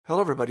Hello,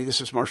 everybody. This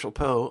is Marshall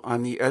Poe.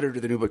 I'm the editor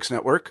of the New Books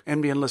Network.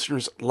 NBN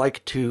listeners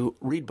like to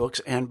read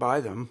books and buy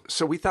them.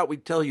 So we thought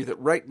we'd tell you that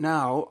right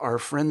now, our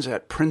friends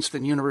at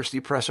Princeton University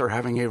Press are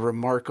having a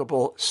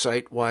remarkable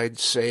site-wide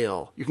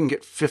sale. You can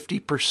get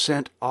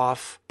 50%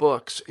 off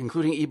books,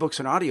 including ebooks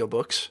and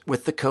audiobooks,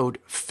 with the code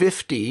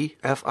 50,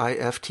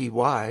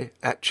 F-I-F-T-Y,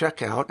 at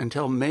checkout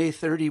until May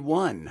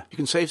 31. You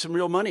can save some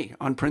real money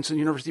on Princeton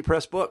University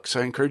Press books.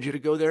 I encourage you to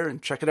go there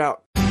and check it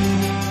out.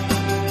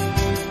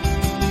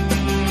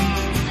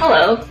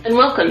 Hello, and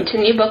welcome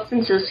to New Books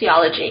in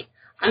Sociology.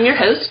 I'm your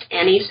host,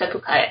 Annie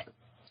Sepulkaya.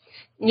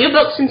 New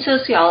Books in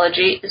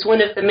Sociology is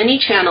one of the many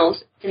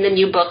channels in the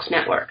New Books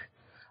Network,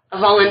 a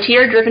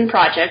volunteer-driven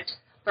project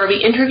where we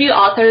interview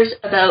authors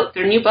about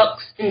their new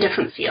books in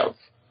different fields.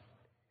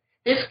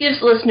 This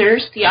gives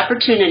listeners the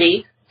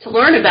opportunity to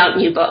learn about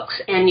new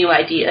books and new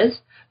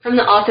ideas from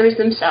the authors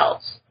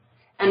themselves,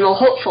 and will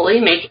hopefully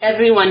make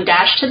everyone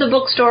dash to the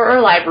bookstore or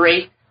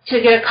library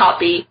to get a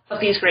copy of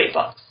these great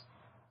books.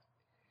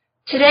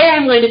 Today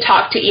I'm going to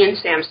talk to Ian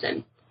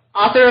Samson,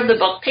 author of the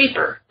book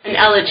Paper, an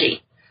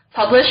Elegy,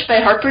 published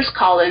by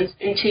HarperCollins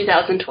in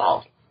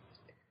 2012.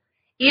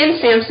 Ian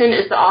Samson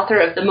is the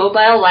author of the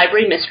Mobile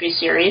Library Mystery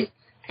Series,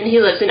 and he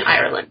lives in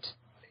Ireland.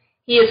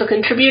 He is a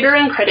contributor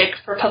and critic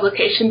for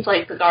publications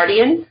like The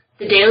Guardian,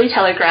 The Daily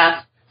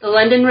Telegraph, The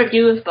London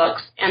Review of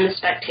Books, and The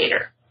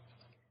Spectator.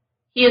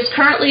 He is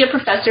currently a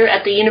professor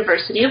at the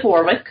University of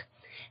Warwick,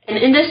 and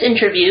in this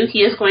interview he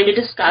is going to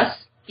discuss,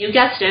 you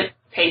guessed it,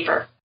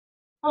 paper.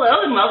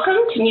 Hello and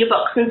welcome to New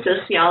Books in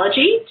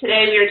Sociology.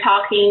 Today we are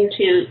talking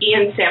to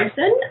Ian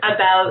Samson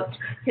about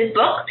his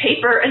book,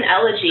 Paper, an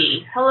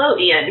Elegy. Hello,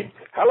 Ian.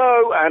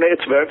 Hello, and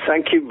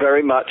thank you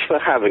very much for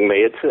having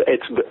me.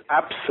 It's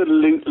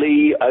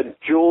absolutely a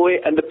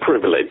joy and a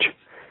privilege.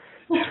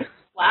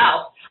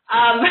 Wow.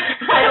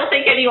 I don't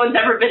think anyone's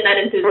ever been that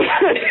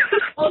enthusiastic.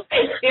 Well,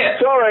 thank you.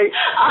 Sorry.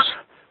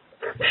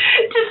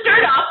 To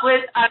start off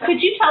with,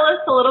 could you tell us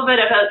a little bit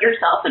about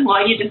yourself and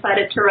why you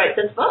decided to write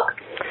this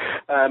book?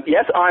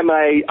 Yes, I'm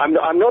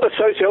not a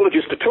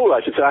sociologist at all,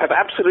 I should say. I have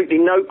absolutely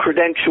no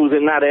credentials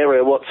in that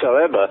area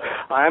whatsoever.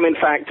 I am, in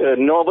fact, a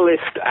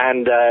novelist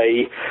and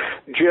a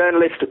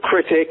journalist, a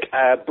critic,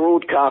 a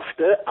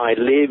broadcaster. I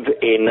live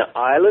in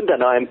Ireland,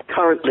 and I'm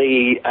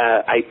currently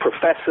a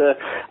professor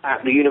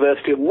at the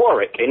University of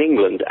Warwick in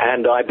England,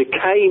 and I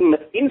became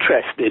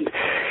interested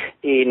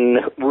in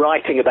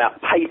writing about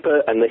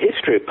paper and the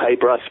history of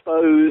paper, I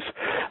suppose,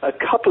 a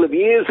couple of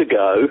years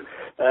ago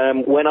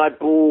when I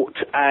bought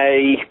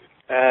a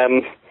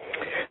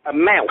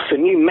mouse, a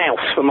new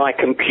mouse for my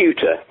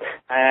computer,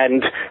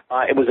 and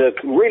it was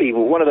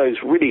one of those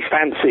really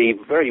fancy,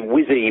 very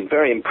whizzy,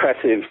 very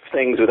impressive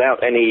things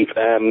without any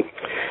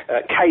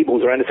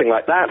cables or anything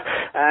like that.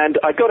 And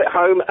I got it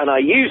home and I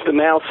used the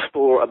mouse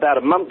for about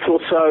a month or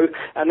so,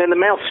 and then the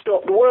mouse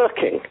stopped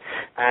working,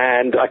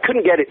 and I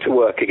couldn't get it to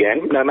work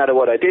again, no matter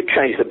what I did,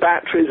 change the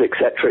batteries,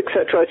 etc.,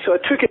 etc. So I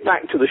took it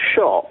back to the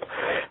shop,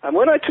 and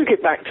when I took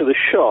it back to the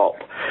shop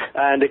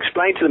and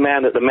explained to the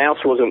man that the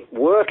mouse wasn't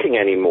working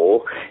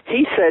anymore,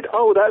 he said,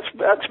 "Oh,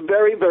 that's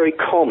very, very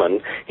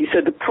common." He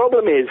said the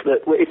problem is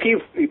that if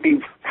you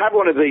have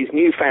one of these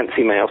new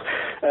fancy mouse,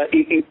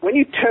 when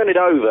you turn it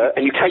over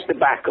and you take the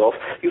back off,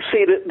 you'll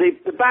see that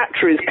the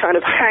batteries kind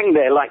of hang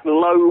there like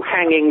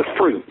low-hanging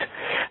fruit.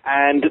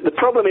 And the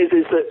problem is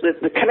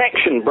that the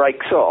connection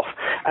breaks off.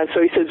 And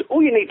so he says,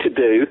 all you need to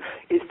do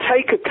is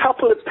take a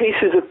couple of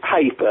pieces of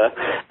paper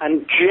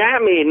and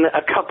jam in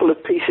a couple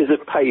of pieces of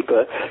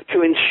paper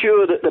to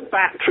ensure that the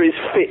batteries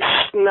fit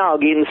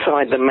snug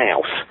inside the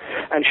mouse.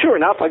 And sure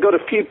enough, I got a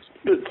few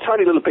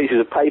tiny little pieces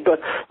of paper,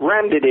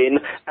 rammed it in,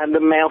 and the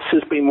mouse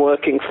has been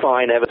working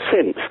fine ever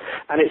since.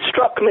 And it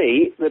struck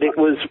me that it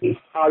was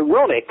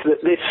ironic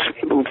that this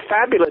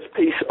fabulous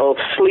piece of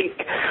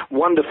sleek,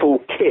 wonderful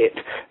kit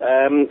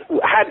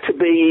had to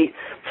be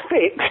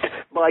fixed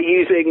by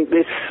using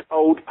this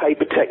old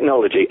paper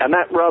technology. And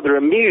that rather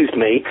amused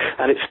me,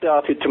 and it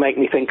started to make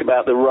me think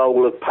about the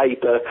role of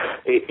paper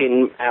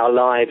in our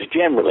lives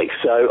generally.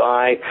 So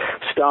I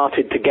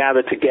started to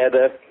gather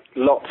together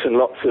lots and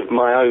lots of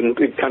my own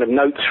kind of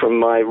notes from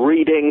my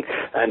reading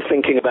and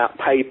thinking about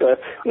paper,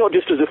 not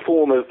just as a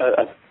form of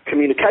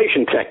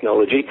communication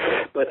technology,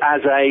 but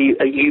as a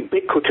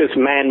ubiquitous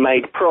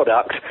man-made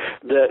product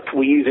that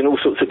we use in all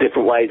sorts of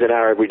different ways in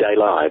our everyday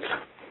lives.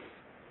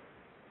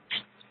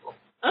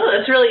 Oh,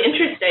 that's really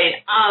interesting.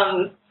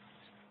 On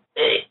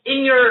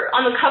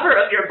the cover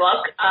of your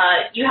book,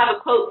 you have a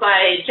quote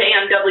by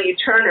J.M.W.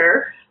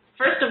 Turner.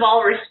 First of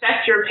all,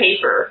 respect your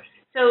paper.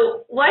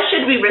 So why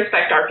should we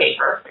respect our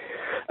paper?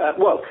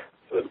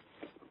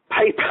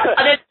 Paper.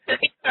 Other than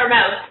our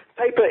mouse.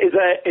 Paper is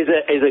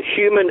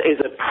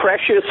a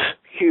precious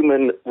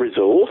human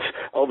resource.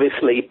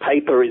 Obviously,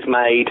 paper is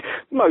made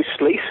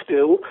mostly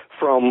still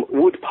from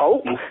wood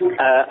pulp,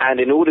 and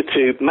in order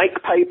to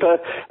make paper,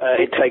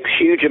 it takes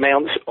huge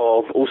amounts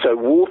of also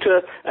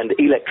water and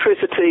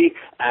electricity,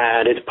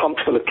 and it's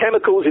pumped full of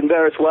chemicals in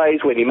various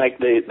ways when you make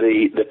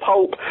the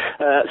pulp.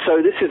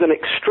 So this is an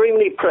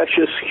extremely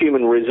precious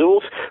human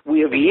resource. We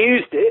have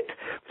used it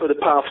for the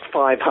past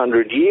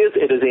 500 years.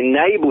 It has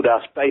enabled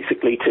us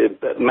basically to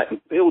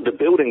build the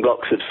building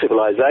blocks of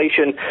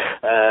civilization,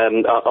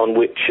 on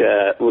which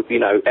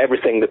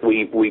everything that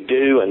we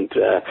do and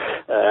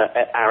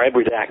our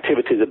everyday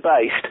activities are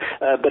based.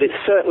 But it's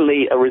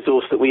certainly a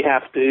resource that we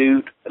have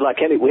to,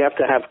 we have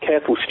to have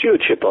careful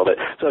stewardship of it.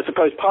 So I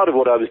suppose part of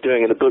what I was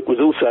doing in the book was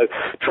also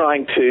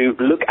trying to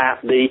look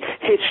at the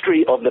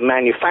history of the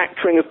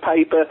manufacturing of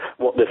paper,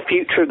 what the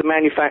future of the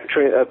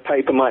manufacturing of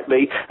paper might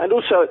be, and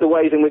also the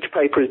ways in which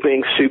paper is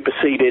being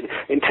superseded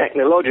in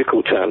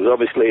technological terms.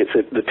 Obviously,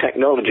 the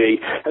technology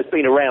has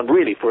been around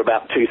really for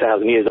about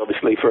 2,000 years,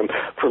 obviously from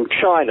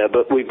China,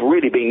 but we've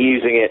really been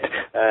using it,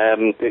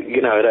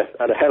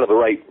 at a hell of a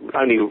rate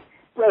only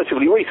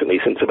relatively recently,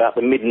 since about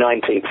the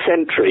mid-19th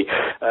century,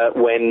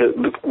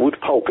 when wood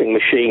pulping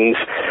machines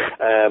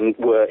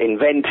were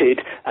invented,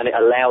 and it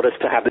allowed us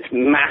to have this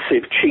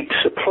massive cheap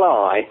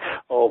supply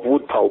of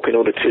wood pulp in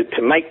order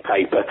to make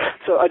paper.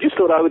 So I just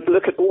thought I would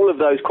look at all of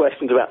those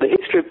questions about the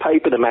history of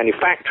paper, the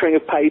manufacturing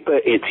of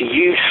paper, its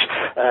use,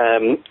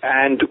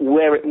 and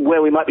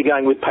where we might be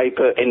going with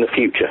paper in the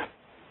future.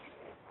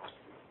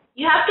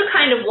 You have to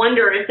kind of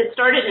wonder, if it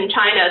started in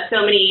China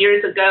so many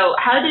years ago,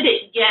 how did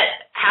it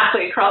get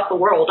halfway across the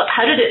world?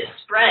 How did it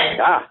spread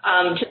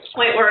to the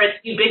point where it's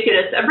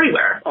ubiquitous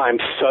everywhere? I'm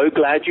so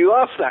glad you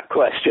asked that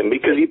question,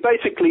 because you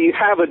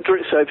have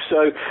so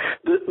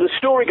the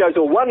story goes,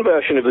 or one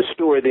version of the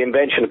story of the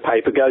invention of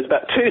paper goes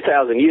about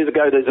 2,000 years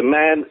ago. There's a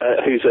man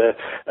who's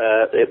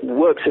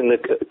works in the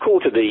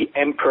court of the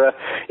emperor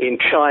in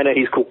China.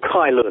 He's called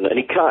Kai Lun,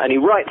 and he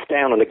writes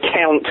down an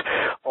account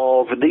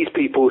of these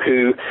people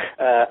who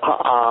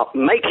are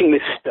making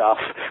this stuff,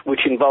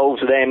 which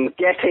involves them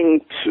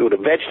getting sort of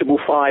vegetable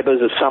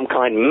fibers of some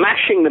kind,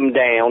 mashing them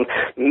down,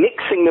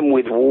 mixing them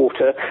with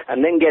water,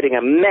 and then getting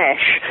a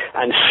mesh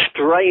and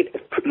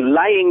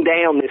laying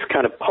down this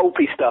kind of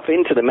pulpy stuff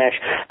into the mesh,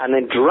 and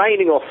then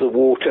draining off the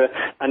water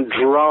and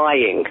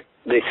drying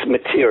this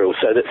material,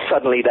 so that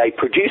suddenly they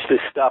produce this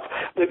stuff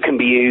that can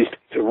be used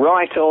to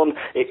write on.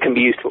 It can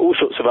be used for all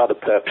sorts of other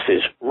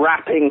purposes.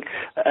 Wrapping,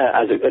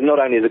 not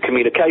only as a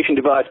communication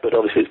device, but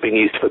obviously it's been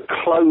used for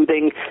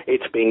clothing,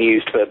 it's been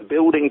used for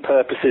building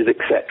purposes,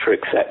 etc.,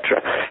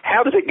 etc.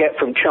 How does it get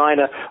from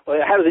China?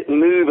 How does it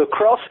move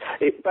across?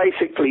 It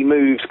basically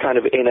moves kind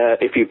of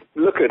if you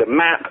look at a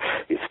map,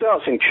 it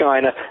starts in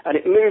China and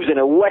it moves in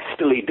a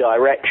westerly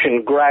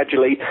direction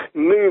gradually,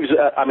 moves,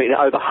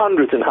 over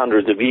hundreds and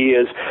hundreds of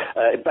years.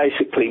 It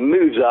basically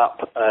moves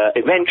up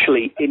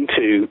eventually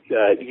into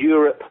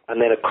Europe and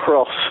then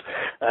across,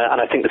 and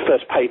I think the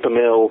first paper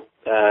mill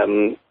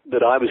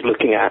that I was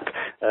looking at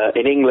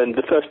in England,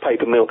 the first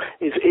paper mill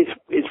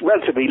is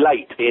relatively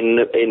late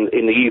in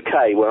the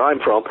UK, where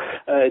I'm from.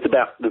 It's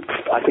about,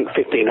 I think,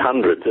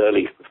 1500s,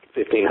 early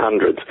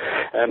 1500s.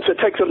 So it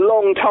takes a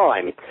long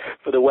time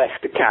for the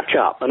West to catch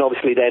up. And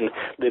obviously then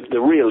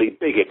the really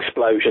big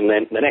explosion,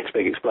 then the next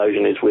big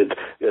explosion is with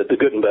the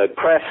Gutenberg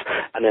press.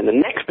 And then the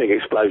next big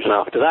explosion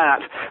after that,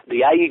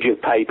 the age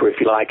of paper,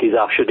 if you like, is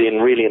ushered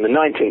in really in the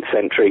 19th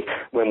century,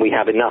 when we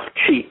have enough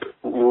cheap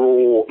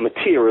raw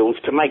materials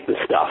to make the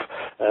stuff,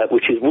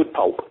 which is wood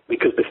pulp.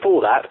 Because before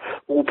that,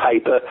 all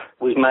paper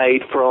was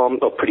made from,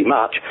 or pretty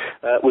much,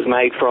 was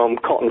made from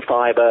cotton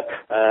fiber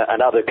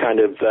and other kind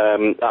of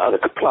other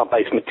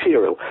plant-based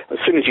material. As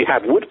soon as you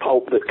have wood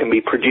pulp that can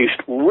be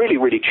produced really,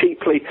 really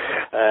cheaply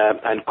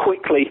and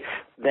quickly,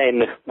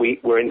 then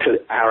we're into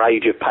our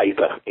age of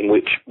paper, in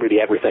which really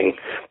everything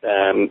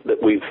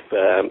that we've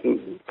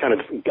kind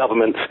of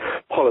governments,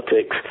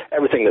 politics,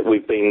 everything that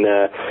we've been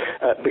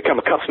become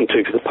accustomed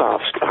to for the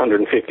past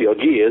 150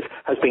 odd years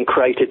has been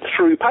created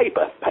through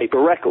paper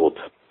records.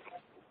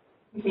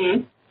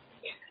 Mm-hmm.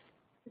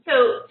 So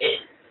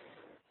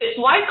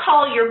why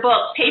call your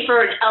book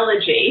Paper and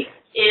Elegy?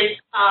 Is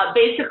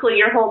basically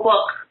your whole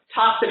book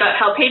talks about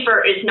how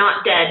paper is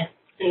not dead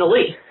in the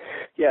least.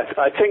 Yes,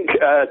 I think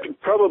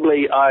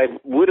probably I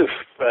would have,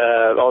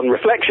 on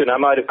reflection, I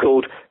might have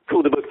called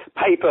the book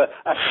Paper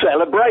a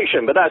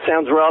Celebration, but that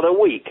sounds rather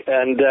weak.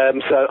 And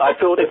so I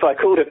thought if I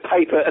called it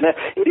Paper, and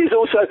it is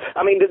also,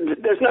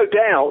 there's no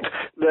doubt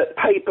that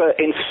paper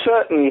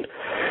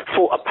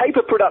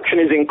paper production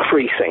is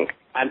increasing.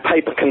 And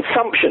paper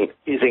consumption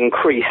is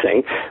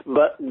increasing,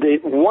 but the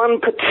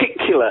one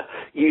particular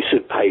use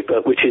of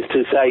paper, which is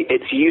to say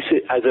its use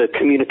as a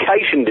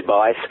communication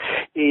device,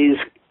 is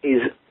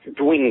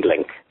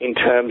dwindling in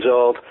terms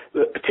of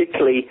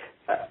particularly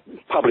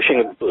publishing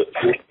a book.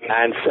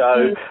 And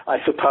so I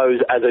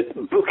suppose as a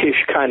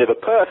bookish kind of a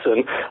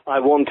person,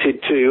 I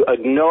wanted to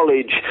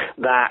acknowledge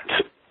that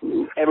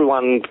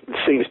everyone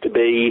seems to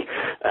be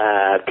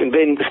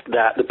convinced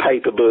that the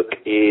paper book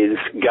is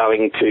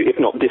going to, if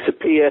not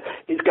disappear,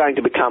 is going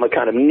to become a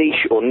kind of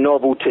niche or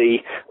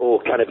novelty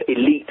or kind of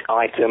elite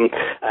item.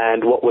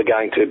 And what we're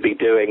going to be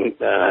doing,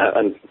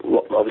 and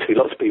what obviously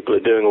lots of people are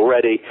doing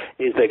already,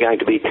 is they're going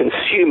to be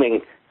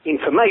consuming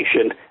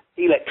information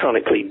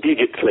electronically,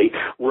 digitally,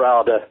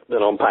 rather than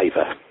on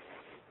paper.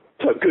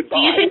 So goodbye. Do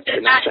you think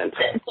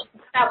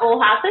that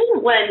will happen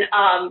when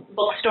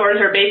bookstores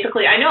are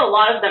basically, I know a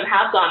lot of them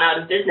have gone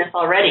out of business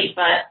already,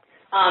 but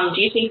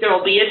do you think there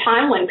will be a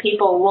time when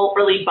people won't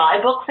really buy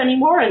books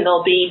anymore and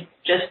they'll be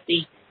just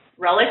the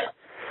relic?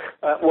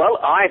 Well,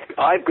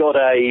 I've got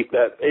a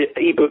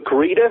e-book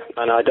reader,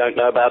 and I don't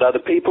know about other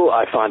people.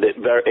 I find it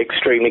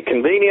extremely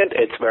convenient.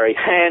 It's very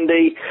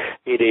handy.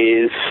 It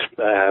is,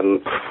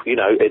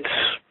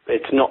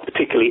 it's not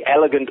particularly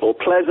elegant or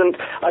pleasant.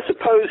 I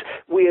suppose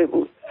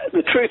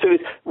the truth of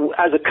it,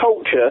 as a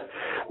culture,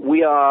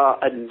 we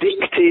are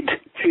addicted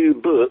to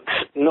books,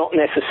 not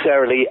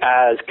necessarily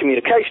as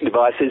communication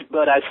devices,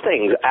 but as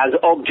things, as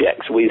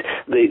objects,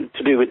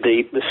 to do with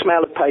the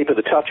smell of paper,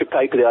 the touch of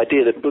paper, the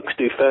idea that books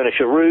do furnish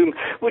a room,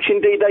 which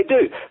indeed they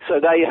do. So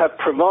they have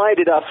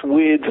provided us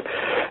with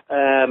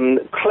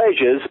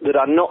pleasures that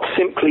are not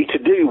simply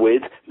to do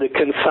with the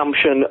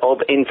consumption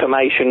of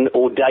information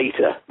or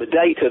data. The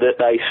data that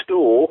they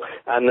store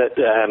and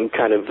that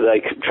they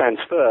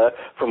transfer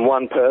from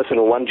one person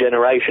or one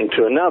generation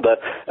to another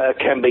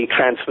can be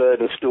transferred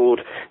and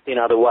stored in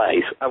other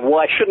ways. And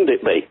why shouldn't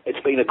it be?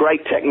 It's been a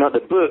great the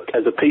book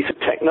as a piece of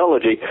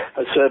technology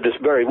has served us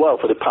very well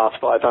for the past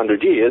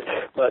 500 years,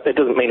 but it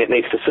doesn't mean it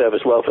needs to serve us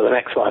well for the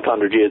next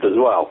 500 years as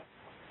well.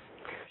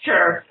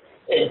 Sure.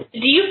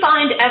 Do you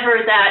find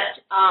ever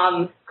that,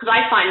 because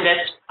I find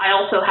that I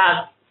also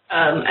have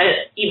an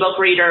e-book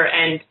reader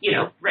and,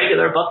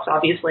 regular books,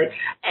 obviously,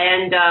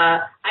 and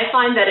I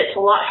find that it's a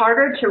lot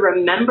harder to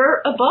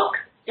remember a book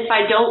if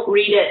I don't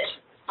read it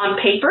on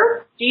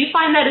paper. Do you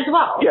find that as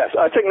well? Yes,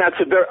 I think that's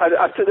there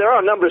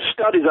are a number of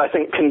studies, I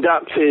think,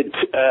 conducted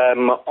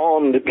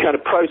on the kind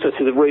of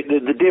processes of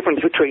the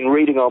difference between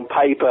reading on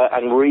paper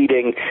and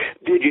reading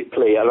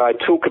digitally, and I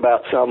talk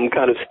about some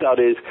kind of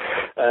studies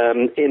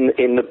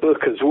in the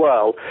book as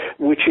well,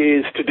 which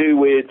is to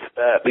do with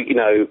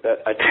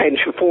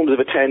attention, forms of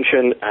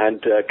attention,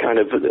 and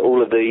kind of all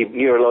of the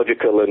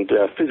neurological and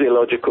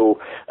physiological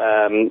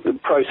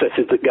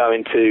processes that go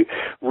into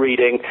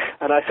reading.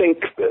 And I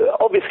think,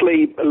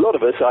 obviously, a lot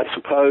of us, I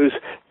suppose,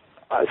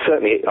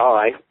 certainly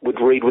I would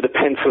read with a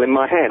pencil in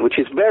my hand, which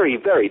is very,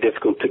 very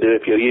difficult to do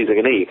if you're using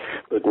an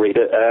e-book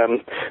reader.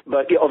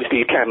 But obviously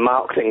you can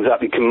mark things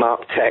up, you can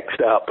mark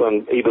text up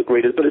on e-book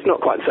readers, but it's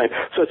not quite the same.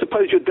 So I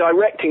suppose you're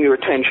directing your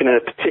attention in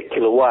a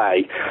particular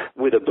way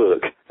with a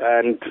book,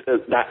 and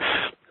that's,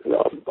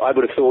 I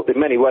would have thought, in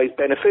many ways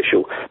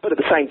beneficial. But at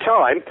the same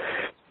time,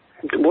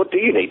 what do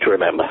you need to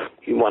remember,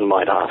 one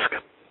might ask?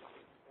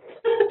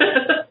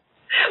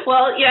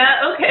 Well,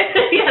 yeah, okay.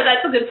 Yeah,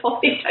 that's a good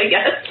point, I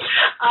guess.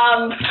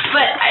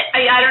 But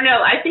I don't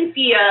know. I think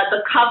the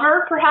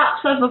cover,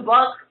 perhaps, of a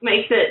book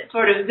makes it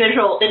sort of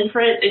visual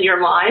imprint in your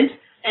mind,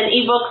 and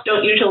ebooks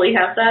don't usually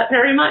have that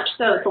very much,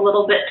 so it's a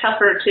little bit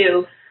tougher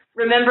to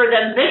remember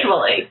them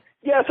visually.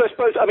 Yes, I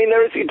suppose. I mean,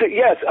 there is.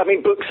 Yes, I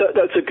mean, books.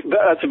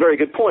 That's a very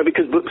good point,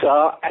 because books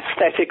are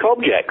aesthetic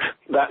objects.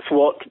 That's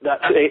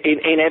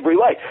in every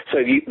way. So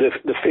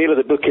the feel of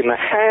the book in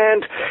the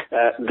hand,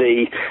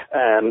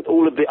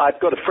 all of the. I've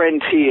got a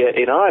friend here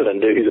in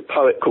Ireland who's a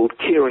poet called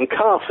Kieran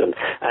Carson,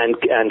 and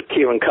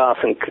Kieran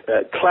Carson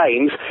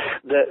claims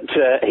that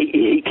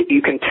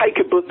you can take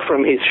a book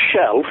from his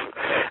shelf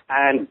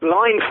and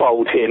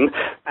blindfold him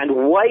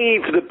and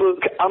wave the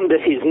book under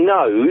his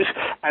nose,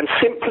 and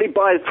simply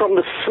from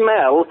the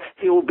smell,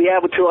 he will be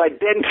able to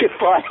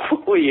identify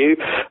for you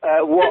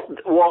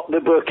what the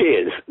book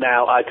is.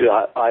 Now,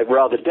 I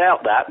rather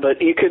doubt that,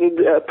 but you can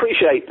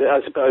appreciate,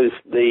 I suppose,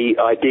 the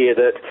idea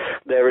that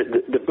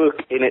the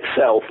book in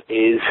itself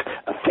is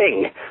a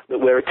thing that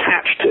we're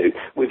attached to.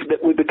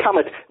 We've become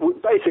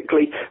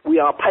basically, we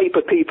are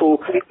paper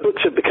people.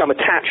 Books have become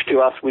attached to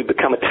us. We've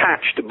become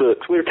attached to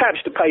books. We're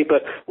attached to paper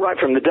right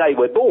from the day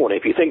we're born.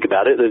 If you think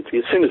about it, as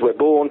soon as we're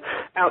born,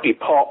 out you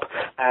pop,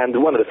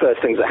 and one of the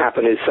first things that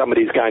happen is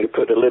somebody's going to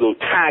put a little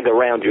tag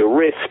around your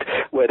wrist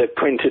where they've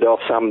printed off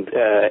some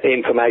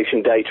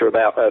information, data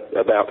about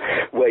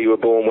where you were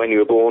born, when you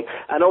were born,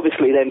 and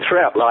obviously then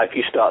throughout life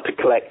you start to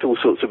collect all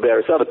sorts of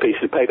various other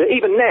pieces of paper.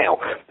 Even now,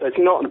 it's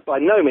not, by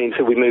no means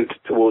have we moved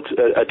towards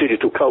a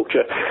digital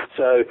culture,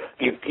 so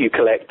you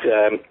collect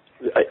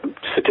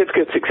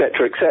certificates,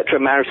 etc.,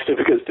 marriage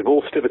certificates,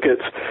 divorce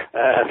certificates,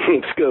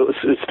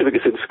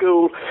 certificates in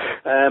school,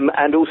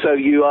 and also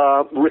you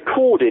are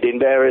recorded in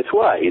various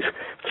ways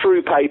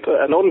through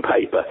paper and on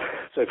paper.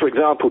 So, for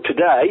example,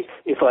 today,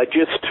 if I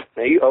just,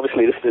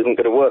 obviously this isn't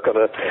going to work on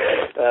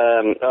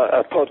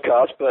a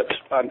podcast, but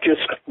I'm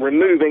just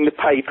removing the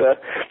paper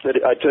that,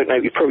 I don't know,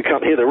 you probably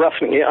can't hear the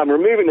rustling here, I'm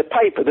removing the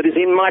paper that is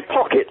in my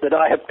pocket that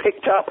I have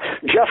picked up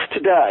just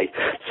today.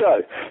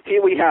 So,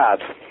 here we have,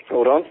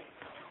 hold on.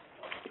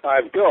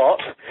 I've got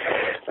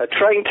a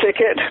train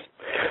ticket,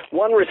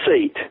 1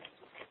 receipt,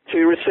 2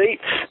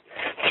 receipts,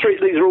 3,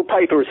 these are all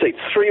paper receipts,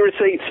 3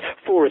 receipts,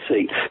 4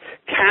 receipts,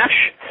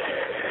 cash,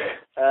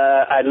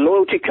 a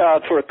loyalty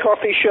card for a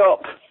coffee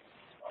shop,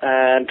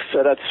 and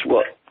so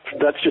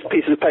that's just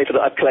pieces of paper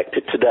that I've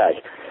collected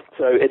today.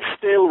 So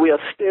we are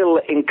still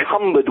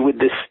encumbered with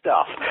this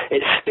stuff.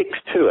 It sticks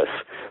to us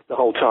the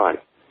whole time.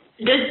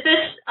 Did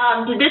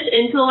this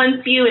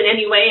influence you in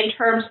any way in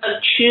terms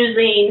of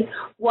choosing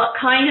what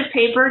kind of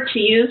paper to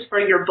use for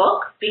your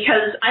book?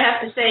 Because I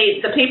have to say,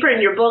 the paper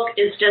in your book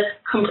is just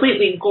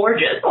completely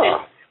gorgeous.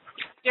 Oh.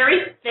 It's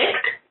very thick.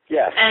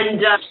 Yes.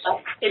 And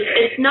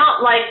it's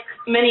not like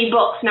many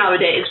books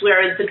nowadays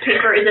where the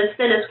paper is as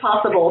thin as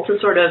possible to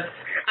sort of,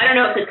 I don't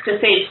know if it's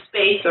to save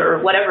space or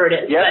whatever it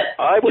is. Yeah,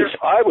 I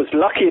was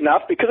lucky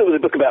enough, because it was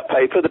a book about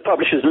paper, the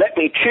publishers let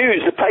me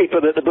choose the paper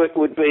that the book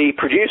would be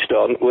produced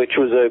on, which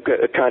was a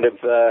kind of,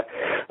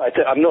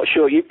 I'm not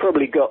sure, you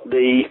probably got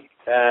the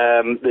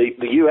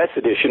US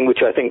edition,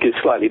 which I think is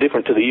slightly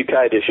different to the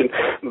UK edition,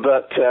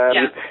 but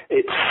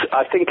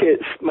I think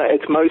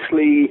it's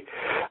mostly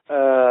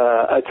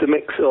it's a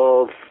mix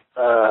of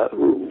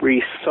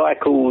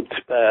recycled.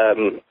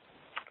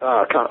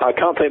 I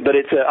can't think, but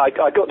it's I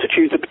got to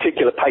choose a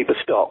particular paper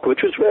stock, which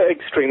was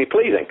extremely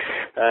pleasing.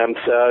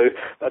 So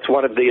that's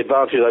one of the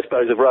advantages, I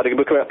suppose, of writing a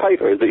book about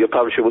paper, is that your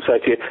publisher will say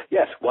to you,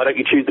 yes, why don't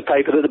you choose the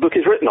paper that the book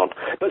is written on?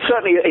 But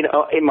certainly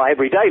in my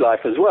everyday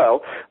life as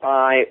well,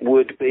 I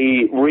would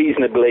be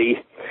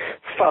reasonably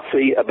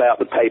fussy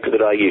about the paper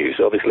that I use.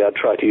 Obviously, I'd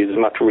try to use as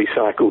much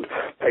recycled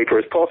paper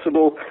as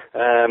possible,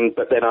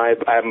 but then I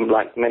am,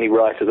 like many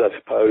writers, I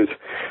suppose,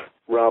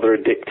 rather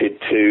addicted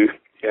to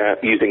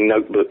using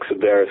notebooks of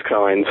various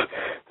kinds.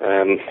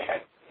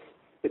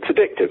 It's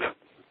addictive.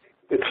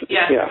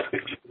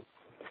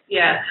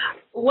 Yeah.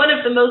 One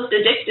of the most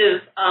addictive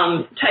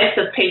types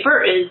of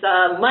paper is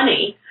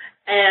money.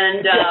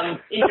 And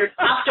in your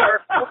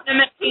chapter,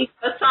 Ornamenting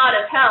Facade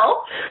of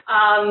Hell,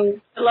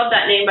 I love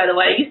that name, by the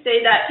way, you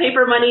say that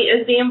paper money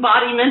is the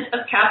embodiment of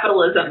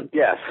capitalism.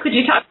 Yes. Could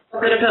you talk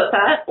a bit about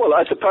that? Well,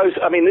 I suppose,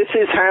 this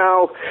is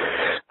how,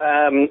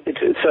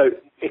 so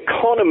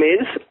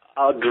economies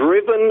are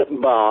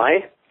driven by,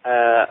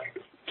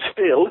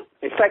 still,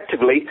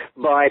 effectively,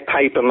 by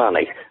paper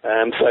money.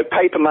 So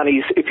paper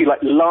money, if you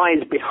like,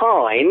 lies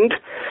behind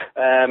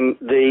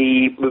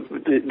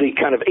the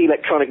kind of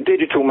electronic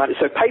digital money.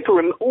 So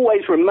paper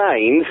always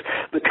remains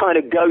the kind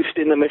of ghost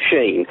in the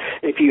machine.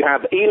 If you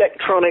have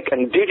electronic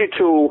and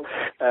digital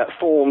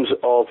forms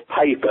of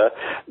paper,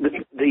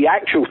 the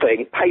actual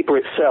thing, paper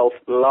itself,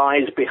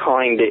 lies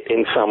behind it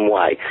in some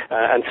way.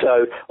 And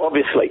so,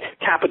 obviously,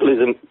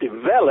 capitalism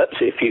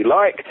develops, if you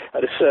like,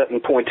 at a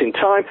certain point in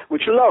time,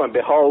 which, lo and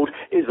behold,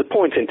 is the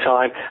point in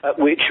time at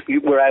which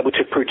we're able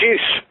to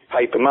produce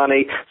paper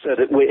money, so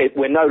that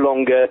we're no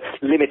longer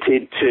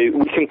limited to,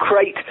 we can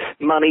create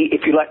money,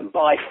 if you like,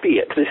 by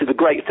fiat. This is a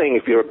great thing.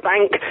 If you're a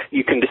bank,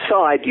 you can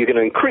decide you're going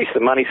to increase the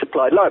money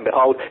supply. Lo and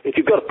behold, if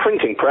you've got a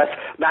printing press,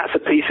 that's a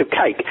piece of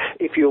cake.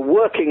 If you're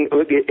working,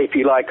 if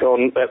you like,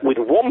 with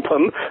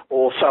wampum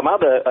or some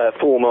other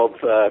form of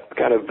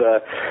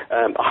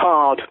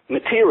hard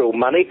material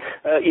money,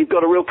 you've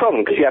got a real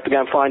problem, because you have to go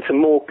and find some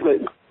more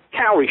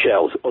cowrie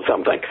shells or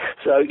something.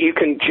 So you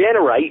can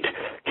generate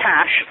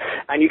cash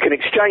and you can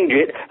exchange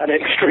it at an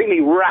extremely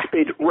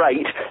rapid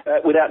rate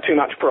without too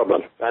much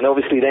problem. And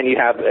obviously then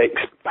you have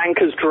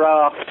bankers'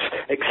 drafts,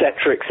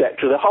 etc.,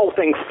 etc. The whole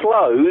thing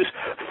flows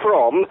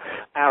from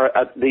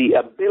the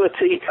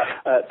ability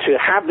to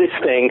have this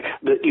thing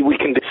that we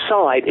can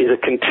decide is a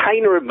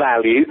container of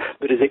value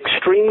that is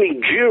extremely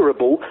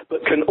durable,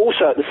 but can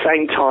also at the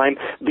same time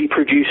be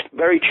produced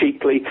very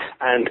cheaply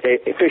and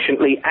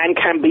efficiently, and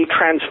can be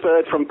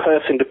transferred from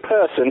person to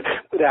person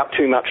without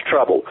too much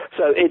trouble.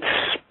 So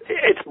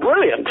it's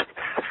brilliant.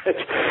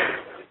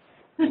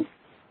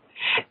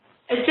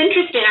 It's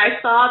interesting. I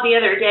saw the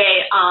other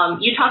day,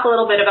 you talk a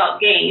little bit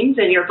about games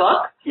in your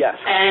book. Yes.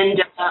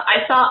 And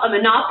I saw a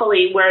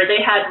Monopoly where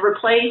they had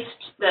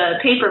replaced the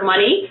paper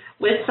money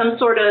with some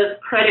sort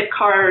of credit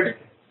card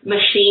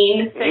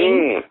machine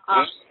thing.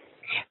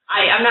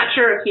 I'm not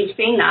sure if you've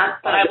seen that,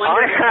 but I wonder.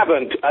 I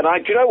haven't,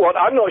 and do you know what?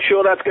 I'm not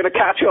sure that's going to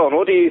catch on.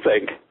 What do you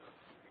think?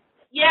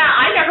 Yeah,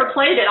 I never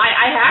played it.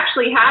 I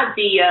actually had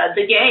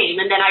the game,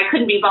 and then I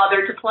couldn't be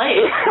bothered to play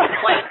it.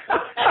 It's like,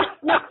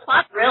 not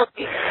fun,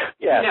 really.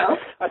 Yeah. You know?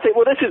 I think,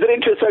 well, this is an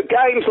interest. So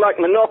games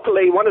like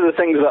Monopoly, one of the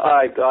things that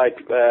I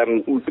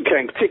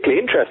became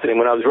particularly interested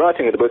in when I was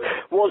writing the book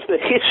was the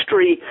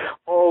history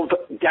of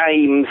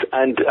games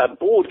and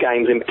board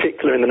games in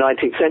particular in the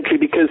 19th century,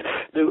 because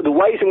the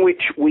ways in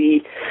which we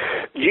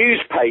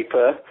use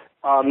paper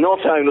are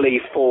not only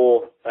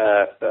for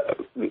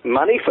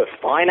money, for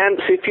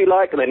finance, if you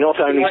like, they're not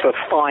only for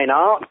fine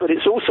art, but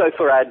it's also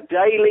for our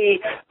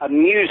daily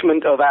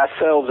amusement of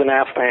ourselves and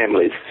our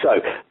families. So,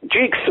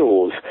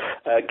 jigsaws,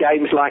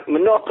 games like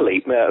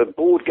Monopoly,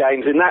 board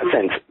games in that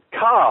sense,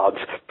 cards,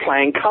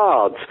 playing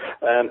cards,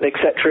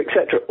 etc.,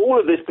 etc. All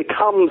of this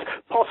becomes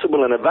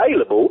possible and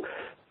available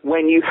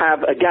when you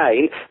have,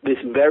 again, this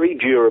very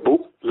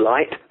durable,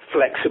 light,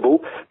 flexible,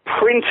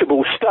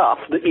 printable stuff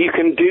that you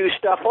can do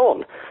stuff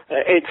on.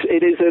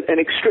 It is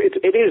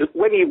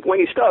when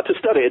you start to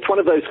study, it's one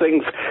of those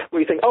things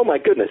where you think, oh my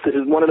goodness, this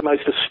is one of the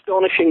most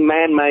astonishing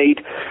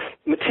man-made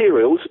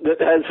materials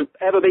that has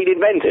ever been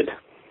invented.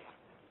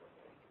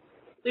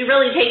 We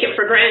really take it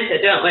for granted,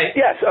 don't we?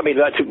 Yes, I mean,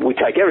 we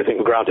take everything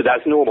for granted.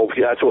 That's normal.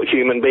 That's what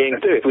human beings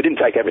do. If we didn't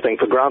take everything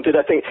for granted,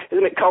 I think,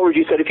 isn't it Coleridge,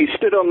 you said, if a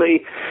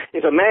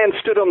man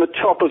stood on the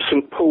top of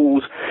St.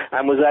 Paul's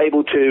and was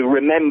able to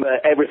remember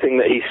everything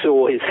that he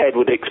saw, his head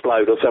would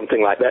explode or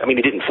something like that. I mean,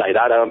 he didn't say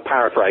that, I'm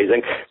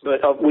paraphrasing,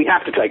 but we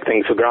have to take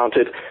things for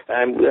granted.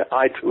 And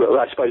I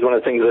suppose one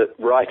of the things that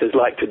writers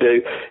like to do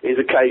is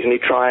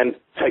occasionally try and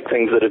take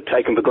things that are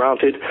taken for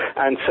granted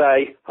and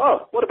say,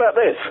 oh, what about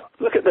this?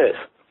 Look at this.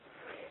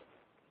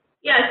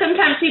 Yeah,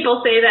 sometimes people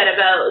say that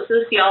about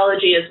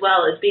sociology as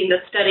well, as being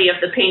the study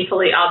of the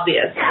painfully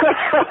obvious.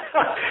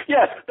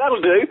 Yes,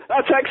 that'll do.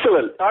 That's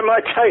excellent. I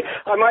might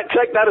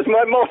take that as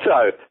my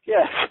motto.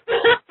 Yes,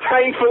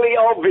 painfully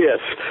obvious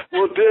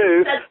will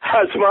do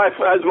as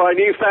my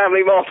new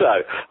family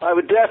motto. I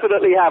would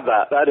definitely have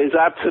that. That is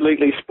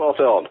absolutely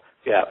spot on.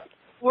 Yeah.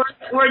 Words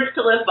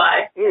to live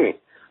by. Mm.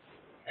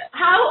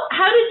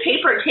 How did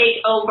paper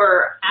take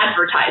over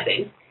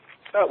advertising?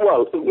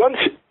 Well,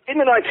 in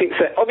the 19th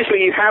century, obviously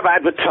you have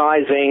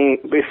advertising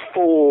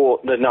before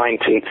the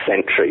 19th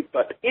century,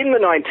 but in the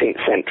 19th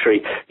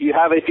century you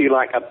have, if you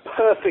like, a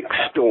perfect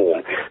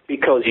storm,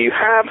 because you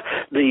have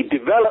the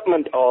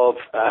development of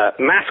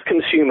mass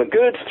consumer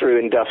goods through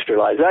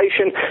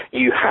industrialization.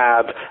 You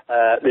have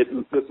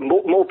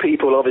more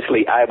people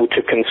obviously able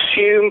to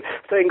consume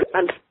things,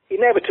 and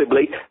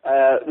inevitably,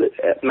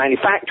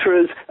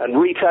 manufacturers and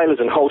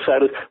retailers and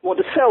wholesalers want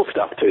to sell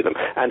stuff to them.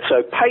 And so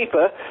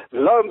paper,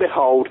 lo and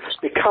behold,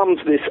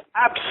 becomes this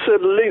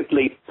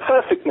absolutely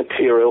perfect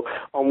material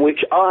on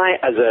which I,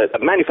 as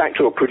a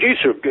manufacturer or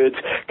producer of goods,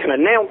 can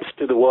announce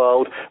to the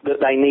world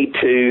that they need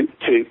to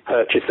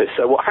purchase this.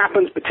 So what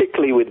happens,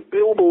 particularly with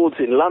billboards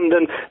in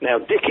London,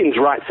 now Dickens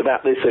writes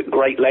about this at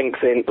great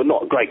length, but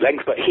not great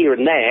length, but here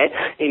and there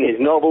in his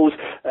novels,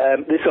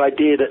 this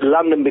idea that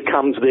London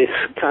becomes this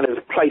kind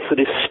of place that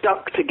is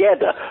stuck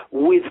together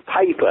with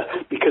paper,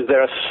 because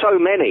there are so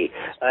many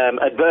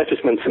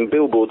advertisements and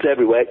billboards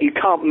everywhere, you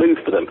can't move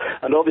for them.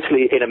 And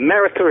obviously in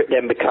America it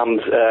then becomes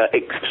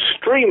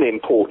extremely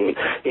important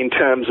in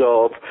terms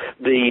of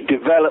the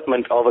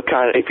development of a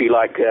kind of, if you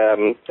like,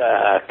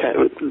 kind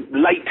of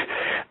late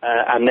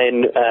and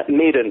then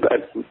mid and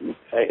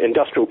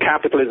industrial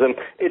capitalism.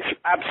 It's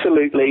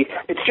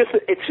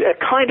a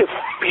kind of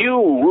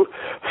fuel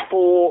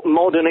for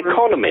modern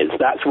economies.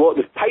 That's what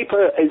the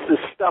paper is,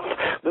 the stuff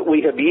that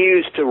we have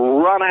used to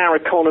run our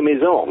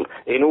economies on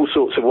in all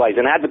sorts of ways,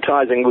 and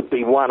advertising would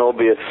be one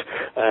obvious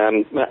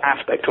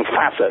aspect and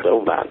facet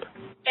of that.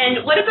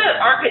 And what about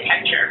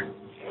architecture?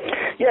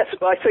 Yes,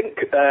 I think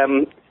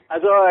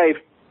as I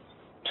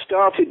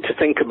started to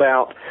think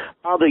about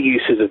other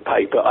uses of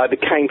paper, I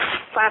became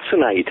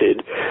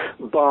fascinated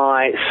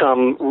by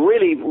some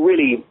really,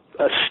 really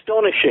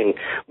astonishing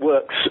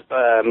works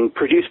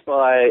produced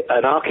by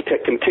an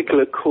architect in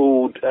particular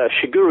called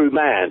Shigeru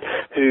Man,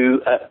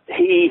 who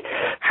he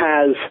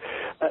has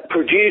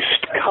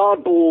produced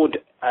cardboard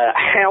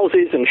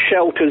houses and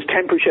shelters,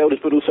 temporary shelters,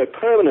 but also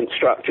permanent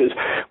structures,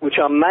 which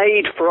are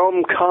made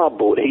from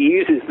cardboard. He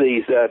uses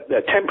these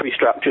temporary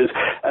structures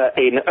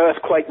in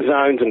earthquake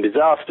zones and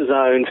disaster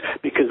zones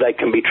because they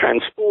can be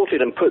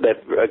transported and put there,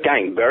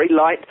 again, very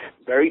light,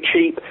 very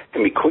cheap,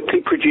 can be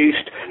quickly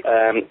produced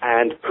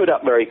and put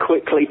up very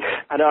quickly,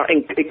 and are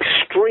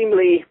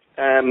extremely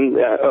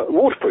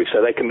waterproof,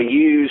 so they can be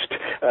used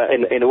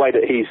in a way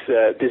that he's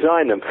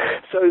designed them.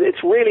 So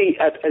it's really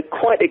a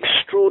quite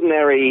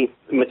extraordinary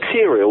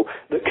material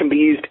that can be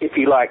used, if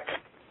you like,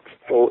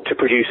 to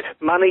produce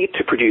money,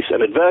 to produce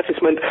an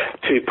advertisement,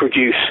 to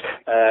produce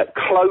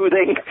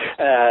clothing,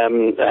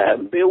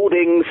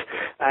 buildings,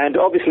 and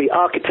obviously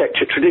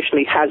architecture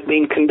traditionally has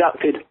been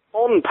conducted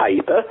on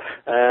paper.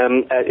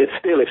 It's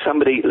still, if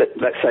somebody,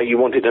 let's say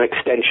you wanted an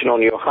extension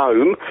on your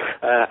home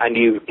and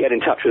you get in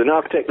touch with an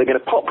architect, they're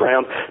going to pop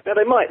round. Now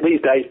they might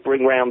these days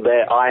bring round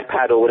their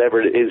iPad or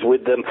whatever it is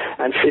with them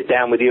and sit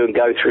down with you and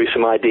go through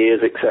some ideas,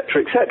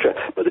 etc., etc.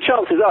 But the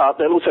chances are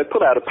they'll also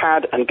pull out a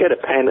pad and get a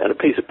pen and a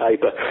piece of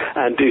paper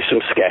and do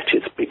some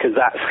sketches, because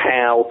that's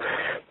how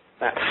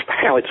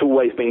it's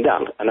always been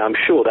done, and I'm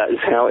sure that is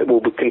how it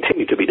will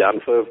continue to be done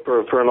for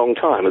a long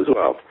time as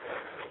well.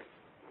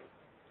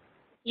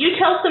 You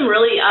tell some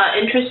really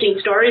interesting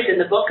stories in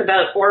the book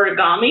about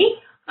origami,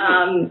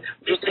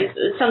 which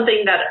is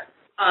something that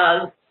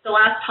the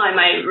last time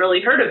I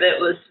really heard of it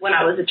was when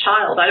I was a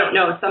child. I don't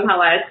know, somehow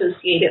I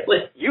associate it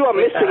with... You are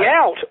missing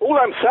out. All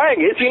I'm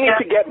saying is you need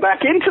to get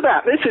back into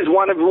that. This is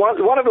one of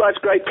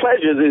life's great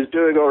pleasures, is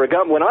doing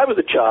origami. When I was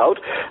a child,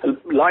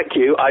 like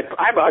you, I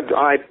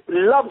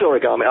loved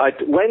origami.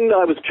 When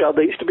I was a child,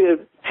 there used to be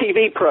a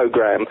TV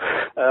program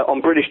on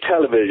British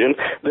television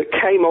that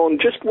came on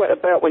just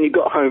about when you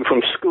got home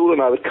from school,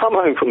 and I would come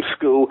home from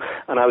school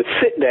and I would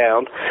sit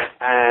down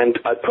and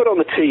I'd put on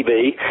the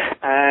TV,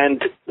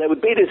 and there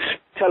would be this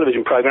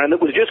television program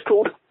that was just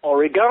called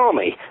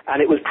Origami,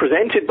 and it was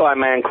presented by a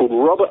man called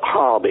Robert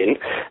Harbin,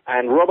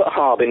 and Robert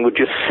Harbin would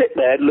just sit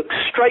there, look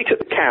straight at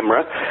the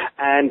camera,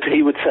 and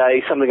he would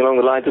say something along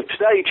the lines of,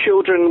 "Today,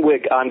 children,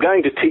 I'm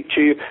going to teach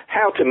you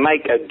how to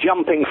make a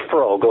jumping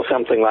frog," or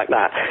something like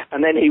that.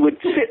 And then he would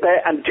sit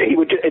there, and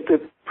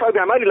the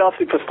program only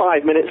lasted for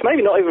 5 minutes,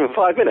 maybe not even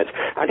 5 minutes,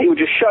 and he would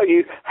just show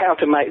you how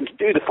to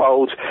do the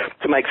folds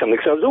to make something.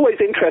 So I was always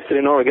interested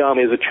in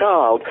origami as a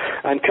child,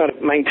 and kind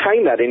of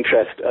maintained that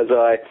interest as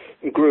I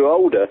grew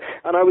older.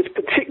 And I was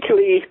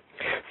particularly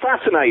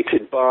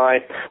fascinated by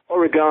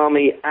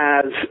origami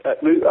as,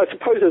 I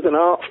suppose, as an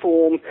art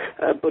form,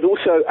 but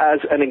also as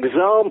an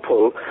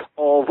example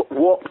of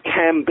what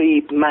can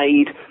be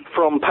made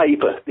from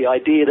paper. The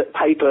idea that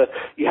paper,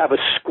 you have a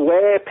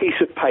square piece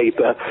of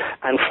paper,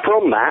 and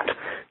from that,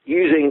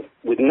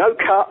 with no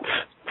cuts,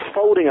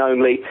 folding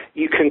only,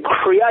 you can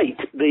create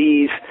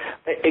these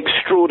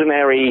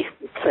extraordinary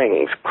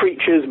things,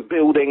 creatures,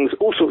 buildings,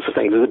 all sorts of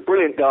things. There's a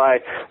brilliant guy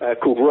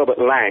called Robert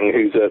Lang,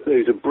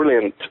 who's a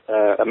brilliant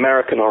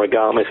American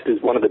origamist,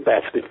 who's one of the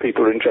best if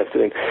people are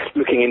interested in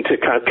looking into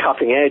kind of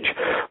cutting-edge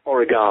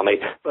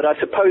origami. But I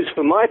suppose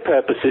for my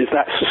purposes,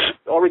 that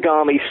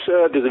origami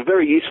served as a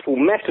very useful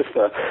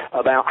metaphor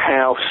about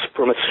how,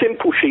 from a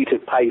simple sheet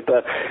of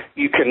paper,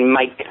 you can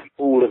make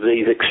all of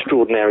these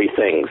extraordinary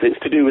things. It's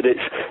to do with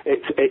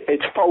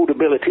its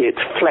foldability, its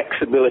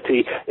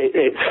flexibility,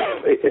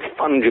 its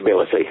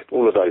fungibility,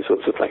 all of those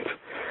sorts of things.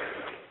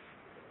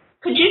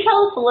 Could you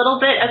tell us a little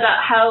bit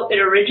about how it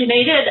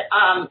originated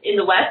in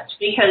the West?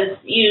 Because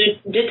you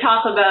did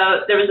talk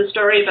about, there was a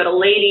story about a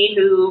lady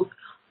who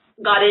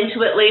got into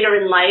it later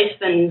in life,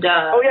 and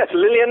oh yes,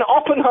 Lillian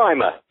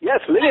Oppenheimer.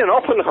 Yes, Lillian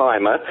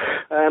Oppenheimer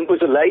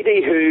was a lady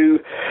who.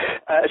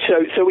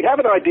 So we have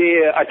an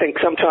idea, I think,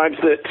 sometimes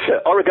that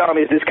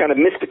origami is this kind of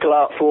mystical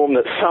art form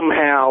that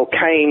somehow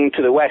came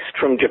to the West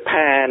from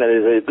Japan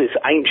and is this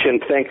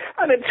ancient thing,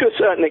 and to a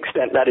certain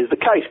extent that is the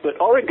case. But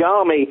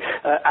origami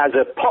as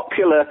a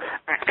popular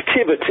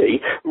activity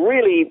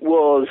really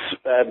was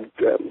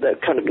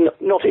kind of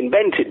not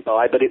invented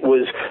by, but it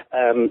was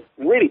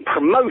really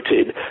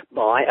promoted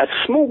by a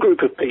small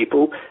group of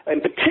people,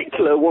 in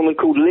particular a woman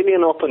called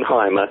Lillian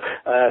Oppenheimer,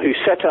 who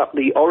set up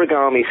the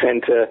Origami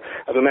Center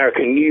of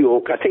America in New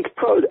York, I think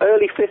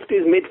early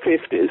 50s,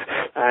 mid-50s,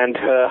 and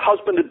her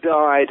husband had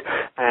died,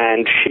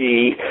 and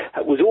she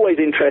was always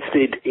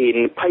interested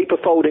in paper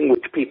folding,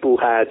 which people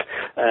had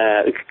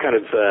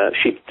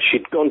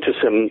she'd gone to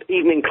some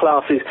evening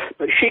classes,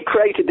 but she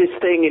created this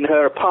thing in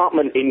her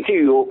apartment in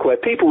New York where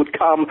people would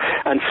come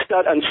and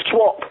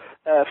swap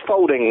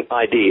folding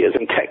ideas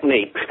and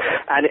techniques,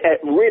 and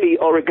really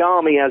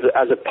origami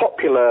as a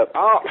popular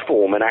art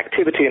form, an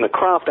activity and a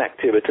craft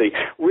activity,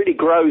 really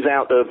grows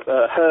out of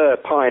her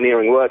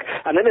pioneering work.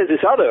 And then there's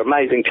this other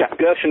amazing chap,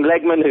 Gershon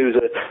Legman, who's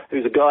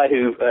a guy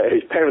who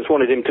his parents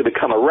wanted him to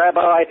become a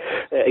rabbi.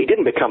 He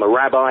didn't become a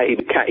rabbi. He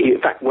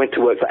in fact went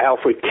to work for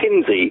Alfred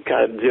Kinsey,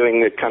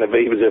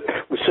 he was a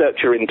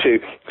researcher into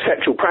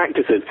sexual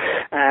practices,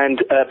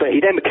 and but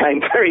he then became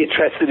very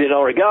interested in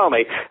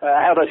origami.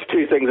 How those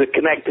two things are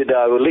connected,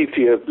 I will leave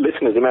to your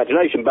listeners'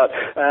 imagination, but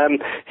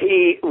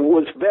he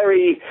was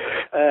very,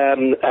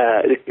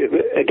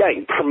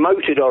 again,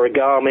 promoted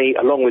origami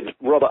along with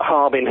Robert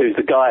Harbin, who's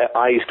the guy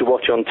I used to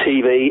watch on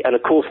TV, and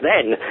of course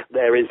then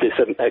there is this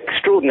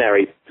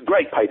extraordinary,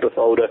 great paper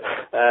folder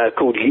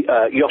called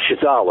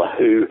Yoshizawa,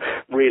 who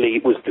really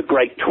was the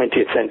great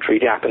 20th century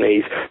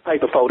Japanese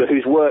paper folder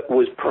whose work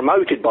was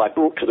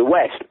brought to the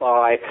West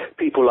by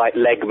people like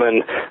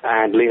Legman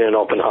and Lillian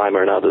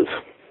Oppenheimer and others.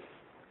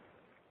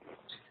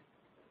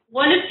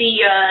 One of the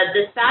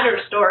sadder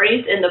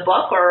stories in the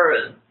book,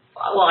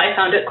 I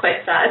found it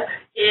quite sad,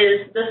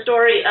 is the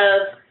story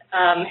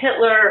of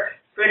Hitler,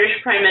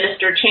 British Prime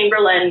Minister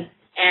Chamberlain,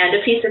 and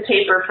a piece of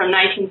paper from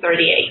 1938.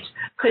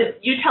 Could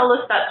you tell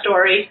us that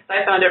story?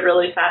 I found it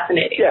really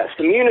fascinating. Yes,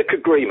 the Munich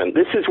Agreement.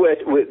 This is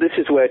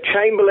where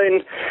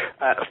Chamberlain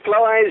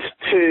flies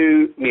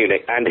to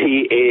Munich, and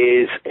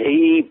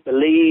he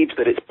believes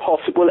that it's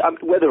possible.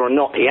 Whether or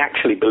not he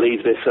actually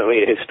believes this,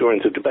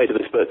 historians have debated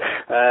this, but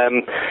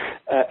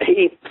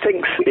he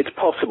thinks it's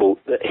possible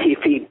that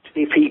if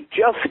he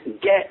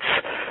just gets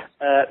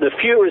the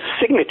Führer's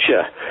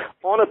signature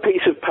on a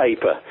piece of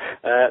paper,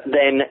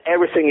 then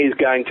everything is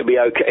going to be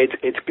okay.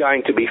 It's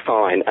going to be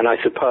fine. And I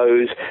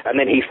suppose, and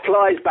then he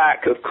flies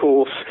back, of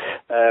course,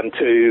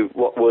 to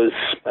what was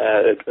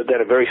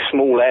then a very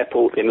small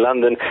airport in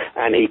London,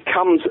 and he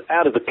comes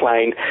out of the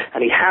plane,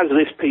 and he has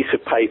this piece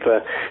of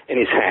paper in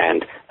his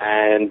hand,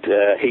 and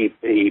he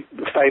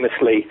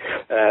famously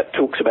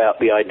talks about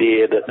the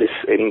idea that this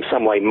in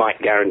some way might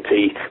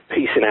guarantee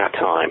peace in our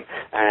time.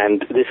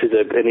 And this is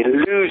an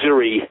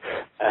illusory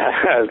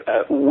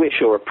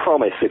wish or a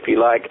promise, if you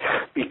like,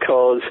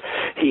 because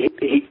he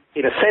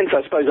in a sense,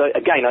 I suppose,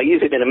 again, I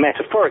use it in a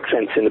metaphoric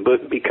sense in the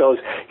book because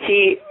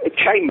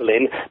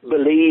Chamberlain,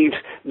 believes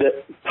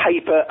that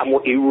paper and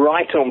what you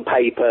write on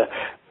paper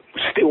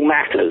still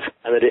matters,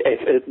 and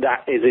that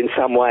that is in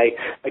some way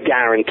a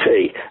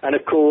guarantee. And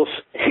of course,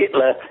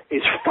 Hitler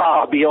is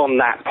far beyond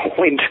that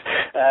point,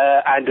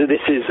 and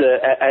this is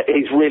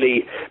he's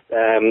really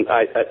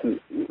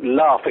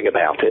laughing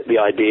about it, the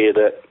idea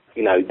that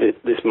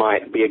this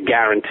might be a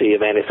guarantee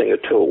of anything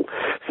at all.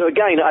 So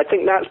again, I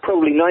think that's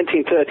probably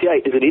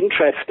 1938 is an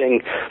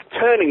interesting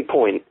turning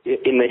point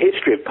in the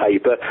history of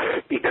paper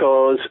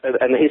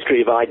and the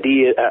history of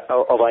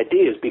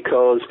ideas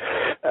because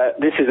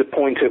this is a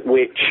point at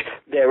which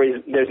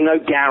there's no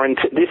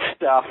guarantee. This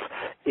stuff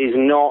is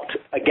not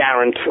a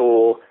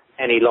guarantor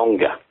any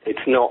longer.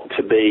 It's not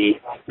to be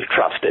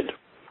trusted.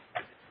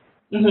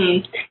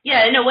 Mm-hmm.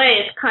 Yeah, in a way,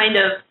 it's kind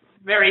of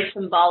very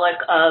symbolic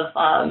of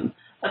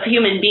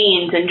human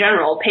beings in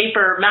general.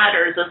 Paper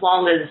matters as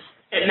long as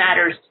it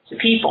matters to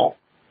people.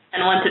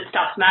 And once it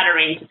stops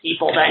mattering to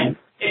people, then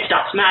it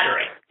stops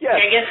mattering.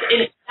 Yes. I guess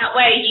in that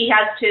way, he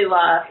has to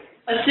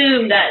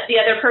assume that the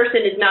other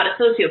person is not a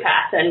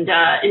sociopath. And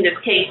in this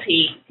case,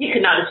 he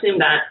could not assume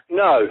that.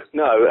 No.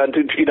 And,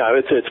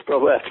 it's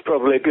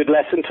probably a good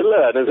lesson to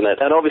learn, isn't it?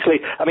 And obviously,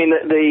 I mean,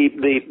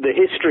 the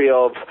history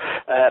of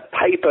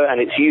paper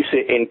and its use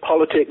in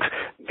politics,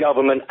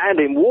 government, and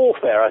in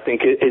warfare, I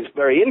think, is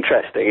very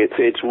interesting.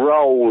 Its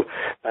role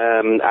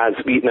as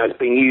it's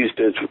being used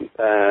it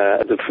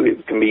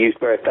can be used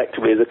very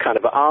effectively as a kind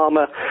of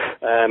armor.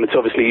 It's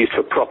obviously used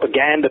for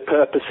propaganda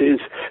purposes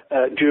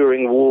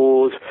during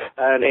wars,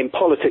 and in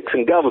politics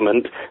and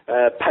government,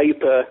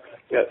 paper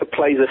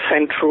plays a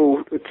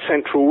central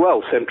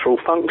role, central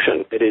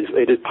function. It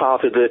is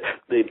part of the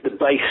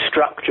base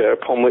structure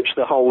upon which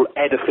the whole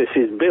edifice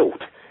is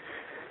built.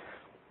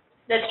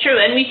 That's true,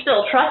 and we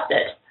still trust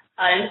it.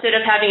 Instead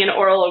of having an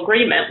oral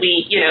agreement,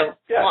 we,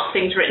 want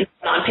things written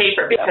on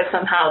paper because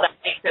somehow that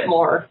makes it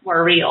more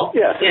real.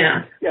 Yes.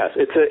 Yeah. Yes.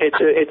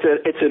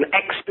 It's an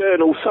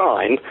external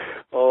sign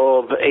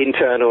of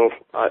internal,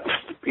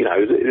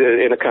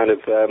 in a kind of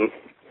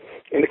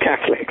in a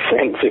Catholic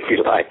sense, if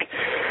you like.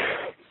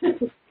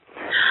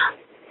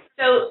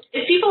 So,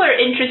 if people are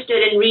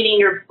interested in reading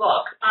your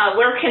book,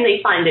 where can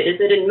they find it?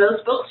 Is it in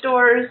most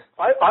bookstores?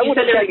 I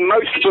wouldn't say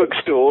most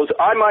bookstores.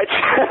 I might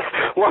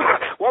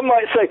one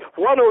might say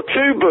one or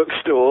two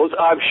bookstores.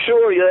 I'm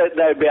sure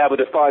they'd be able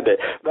to find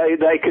it.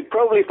 They could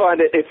probably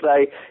find it if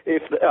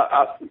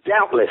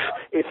doubtless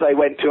if they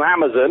went to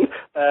Amazon,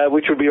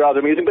 which would be rather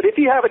amusing. But if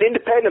you have an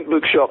independent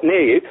bookshop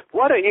near you,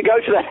 why don't you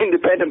go to that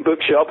independent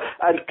bookshop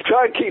and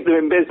try and keep them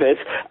in business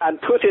and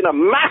put in a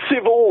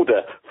massive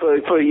order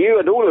for you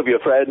and all of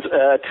your friends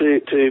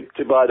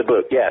to buy the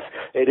book? Yes,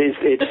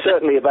 it's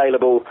certainly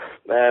available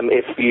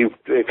if you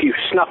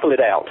snuffle it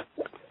out.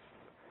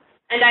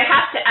 And I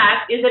have to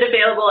ask, is it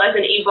available as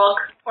an ebook,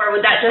 or would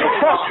that just be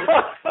wrong?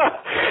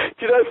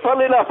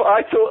 Funnily enough,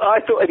 I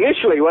thought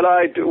initially when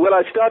I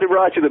started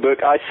writing the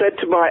book, I said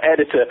to my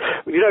editor,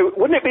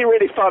 wouldn't it be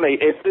really funny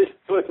if this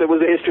book that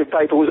was a history of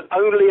paper was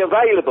only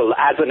available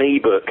as an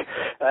ebook?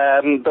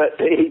 But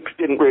he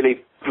didn't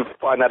really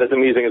find that as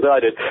amusing as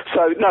I did.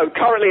 So no,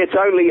 currently it's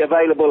only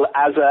available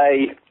as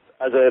a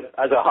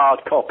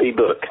hard copy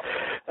book.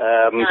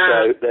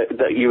 So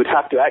that you would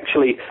have to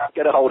actually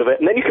get a hold of it,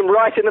 and then you can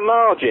write in the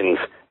margins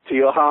to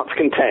your heart's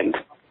content.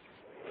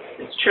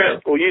 It's true.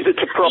 Or use it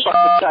to prop up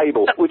the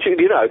table, which is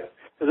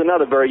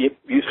another very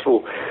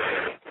useful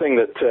thing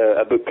that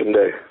a book can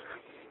do.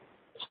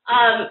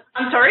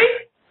 I'm sorry?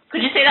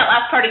 Could you say that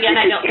last part again?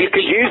 You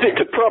could use it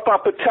to prop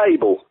up a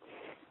table,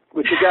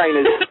 which again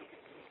is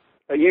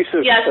a use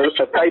of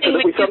paper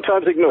that we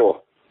sometimes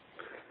ignore.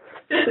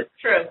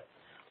 True.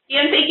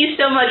 Ian, thank you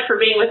so much for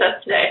being with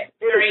us today.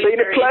 It's been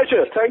a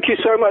pleasure. Thank you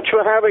so much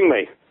for having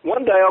me.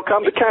 One day I'll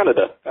come to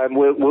Canada and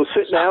we'll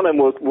sit down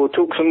and we'll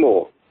talk some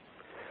more.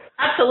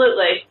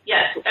 Absolutely,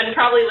 yes, and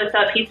probably with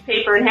a piece of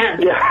paper in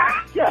hand.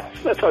 Yeah,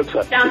 let's hope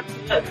so. Sounds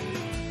good.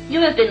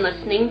 You have been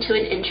listening to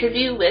an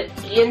interview with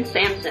Ian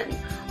Samson,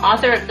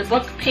 author of the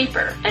book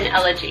Paper, an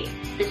Elegy.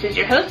 This is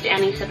your host,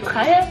 Annie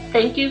Sepulkaya.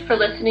 Thank you for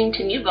listening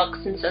to New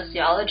Books in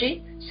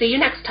Sociology. See you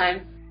next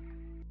time.